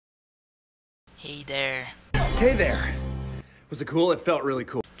Hey there. Hey there. Was it cool? It felt really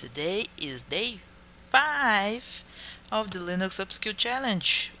cool. Today is day 5 of the Linux Upskill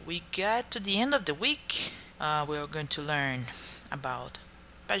Challenge. We got to the end of the week. We are going to learn about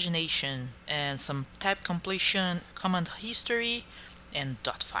pagination and some tab completion, command history, and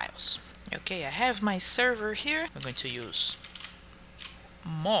dot files. Okay, I have my server here. I'm going to use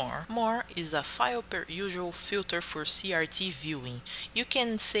more. More is a file per usual filter for CRT viewing. You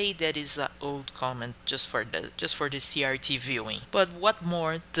can say that is an old comment just for the CRT viewing. But what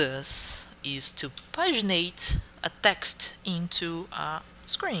more does is to paginate a text into a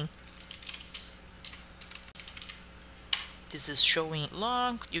screen. This is showing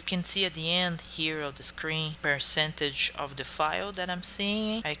log. You can see at the end here of the screen percentage of the file that I'm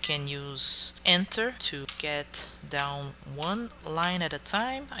seeing. I can use enter to get down one line at a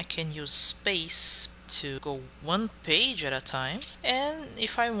time. I can use space to go one page at a time. And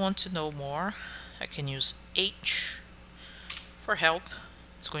if I want to know more, I can use H for help.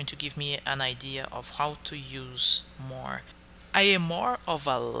 It's going to give me an idea of how to use more. I am more of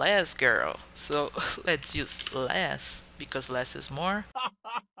a less girl, so let's use less, because less is more.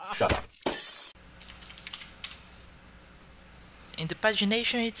 Shut up. In the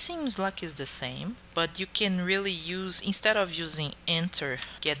pagination it seems like it's the same, but you can really use, instead of using enter,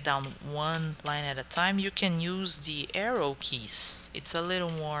 get down one line at a time, you can use the arrow keys. It's a little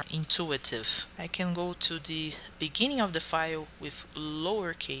more intuitive. I can go to the beginning of the file with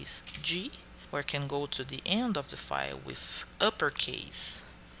lowercase g, or I can go to the end of the file with uppercase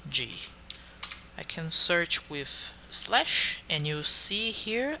G. I can search with slash, and you see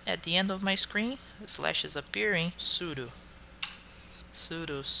here at the end of my screen, the slash is appearing, sudo.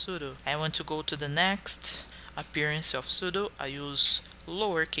 I want to go to the next appearance of sudo, I use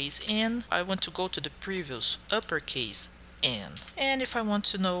lowercase n. I want to go to the previous uppercase N. And if I want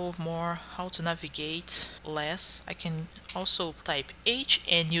to know more how to navigate less, I can also type H,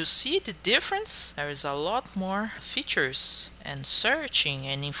 and you see the difference? There is a lot more features and searching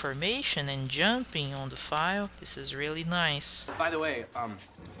and information and jumping on the file. This is really nice. By the way,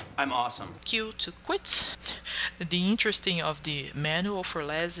 I'm awesome. Q to quit. The interesting of the manual for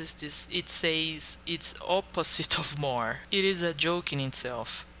less is this, it says it's opposite of more. It is a joke in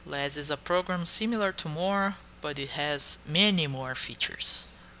itself. Less is a program similar to more, but it has many more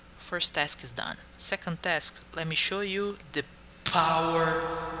features. First task is done. Second task, let me show you the power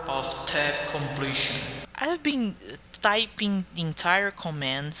of tab completion. I've been typing the entire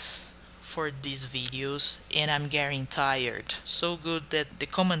commands for these videos and I'm getting tired. So good that the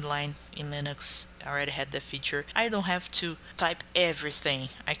command line in Linux already had the feature. I don't have to type everything.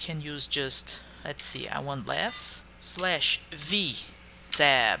 I can use just, let's see, I want less, /v,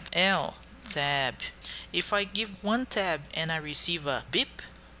 tab, L, tab. If I give one tab and I receive a beep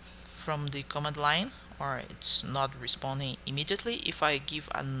from the command line, or it's not responding immediately, if I give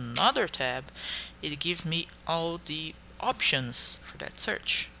another tab, it gives me all the options for that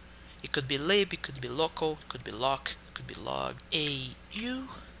search. It could be lib, it could be local, it could be lock, it could be log. AU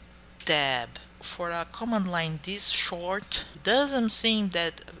tab. For a command line this short, it doesn't seem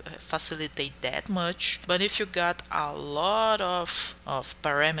that facilitate that much, but if you got a lot of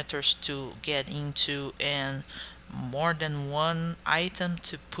parameters to get into and more than one item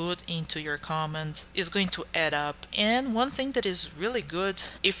to put into your command, is going to add up. And one thing that is really good,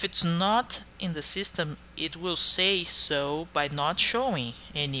 if it's not in the system, it will say so by not showing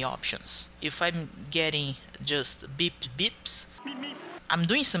any options. If I'm getting just beeps, I'm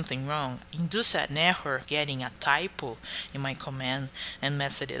doing something wrong, induce an error, getting a typo in my command and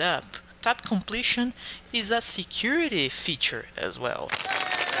messing it up. Tab completion is a security feature as well.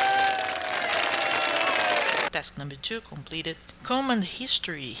 Task number 2 completed. Command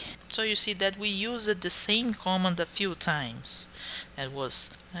history. So you see that we used the same command a few times. That was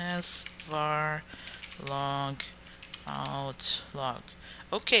var log out log.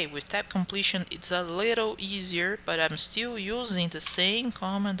 Okay, with tab completion it's a little easier, but I'm still using the same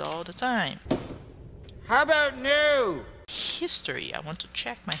command all the time. How about new? History. I want to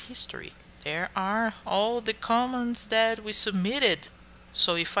check my history. There are all the commands that we submitted.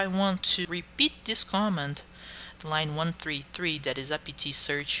 So if I want to repeat this command, line 133, that is apt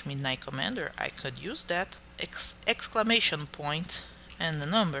search midnight commander, I could use that exclamation point and the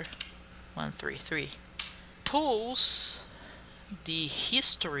number 133. Pulse the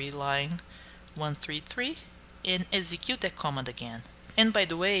history line 133 and execute that command again. And by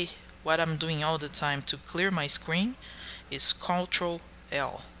the way, what I'm doing all the time to clear my screen is Ctrl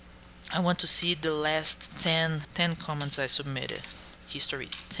L. I want to see the last 10 commands I submitted. history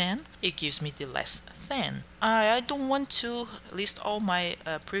 10, it gives me the last 10. I don't want to list all my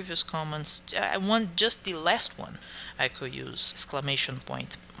previous comments. I want just the last one. I could use exclamation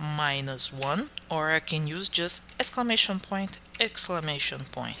point -1, or I can use just exclamation point exclamation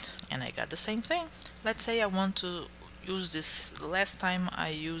point, and I got the same thing. Let's say I want to use this. Last time I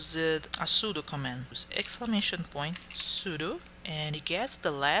used a sudo command. Use exclamation point sudo, and it gets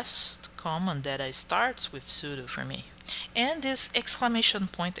the last command that starts with sudo for me. And this exclamation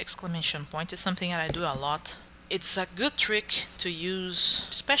point is something that I do a lot. It's a good trick to use,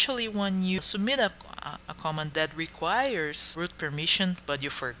 especially when you submit a command that requires root permission, but you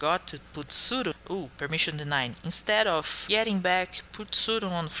forgot to put sudo. Ooh, permission denied. Instead of getting back, put sudo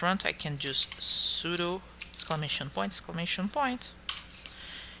on front, I can just sudo exclamation point.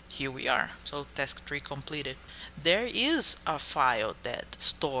 Here we are. So task 3 completed. There is a file that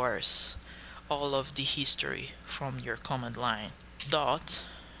stores all of the history from your command line.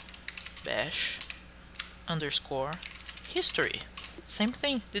 .bash underscore history. Same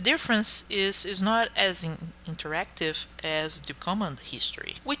thing. The difference is not as interactive as the command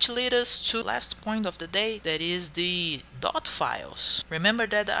history, which leads us to last point of the day, that is the dot files. Remember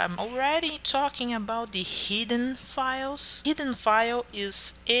that I'm already talking about the hidden files. Hidden file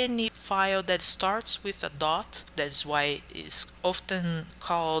is any file that starts with a dot. That's why it's often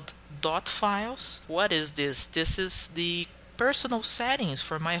called dot files. What is this? This is the personal settings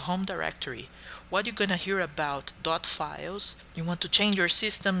for my home directory. What you're gonna hear about dot files. You want to change your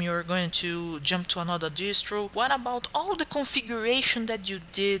system, you're going to jump to another distro. What about all the configuration that you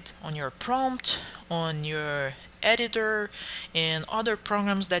did on your prompt, on your editor, and other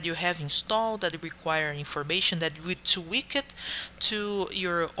programs that you have installed that require information that you tweak it to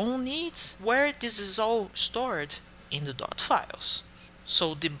your own needs? Where this is all stored in the dot files.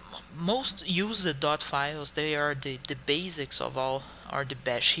 So the most used dot files, they are the basics of all, are the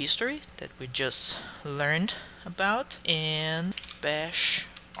bash history that we just learned about, and bash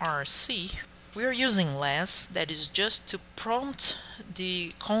rc. We are using less, that is just to prompt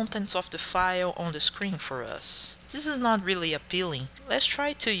the contents of the file on the screen for us. This is not really appealing. Let's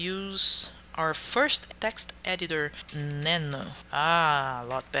try to use our first text editor, Nano. A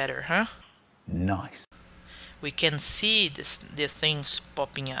lot better, huh? Nice. We can see the things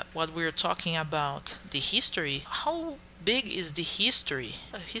popping up. What we're talking about, the history. How big is the history?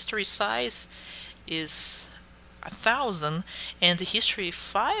 History size is 1000, and the history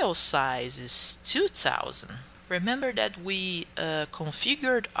file size is 2000. Remember that we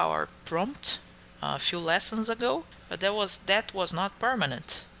configured our prompt a few lessons ago, but that was not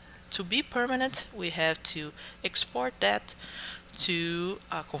permanent. To be permanent, we have to export that to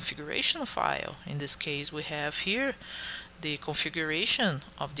a configuration file. In this case, we have here the configuration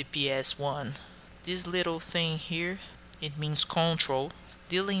of the PS1. This little thing here, it means control.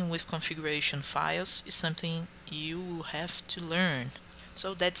 Dealing with configuration files is something you have to learn.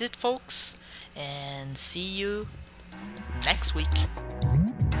 So that's it, folks, and see you next week.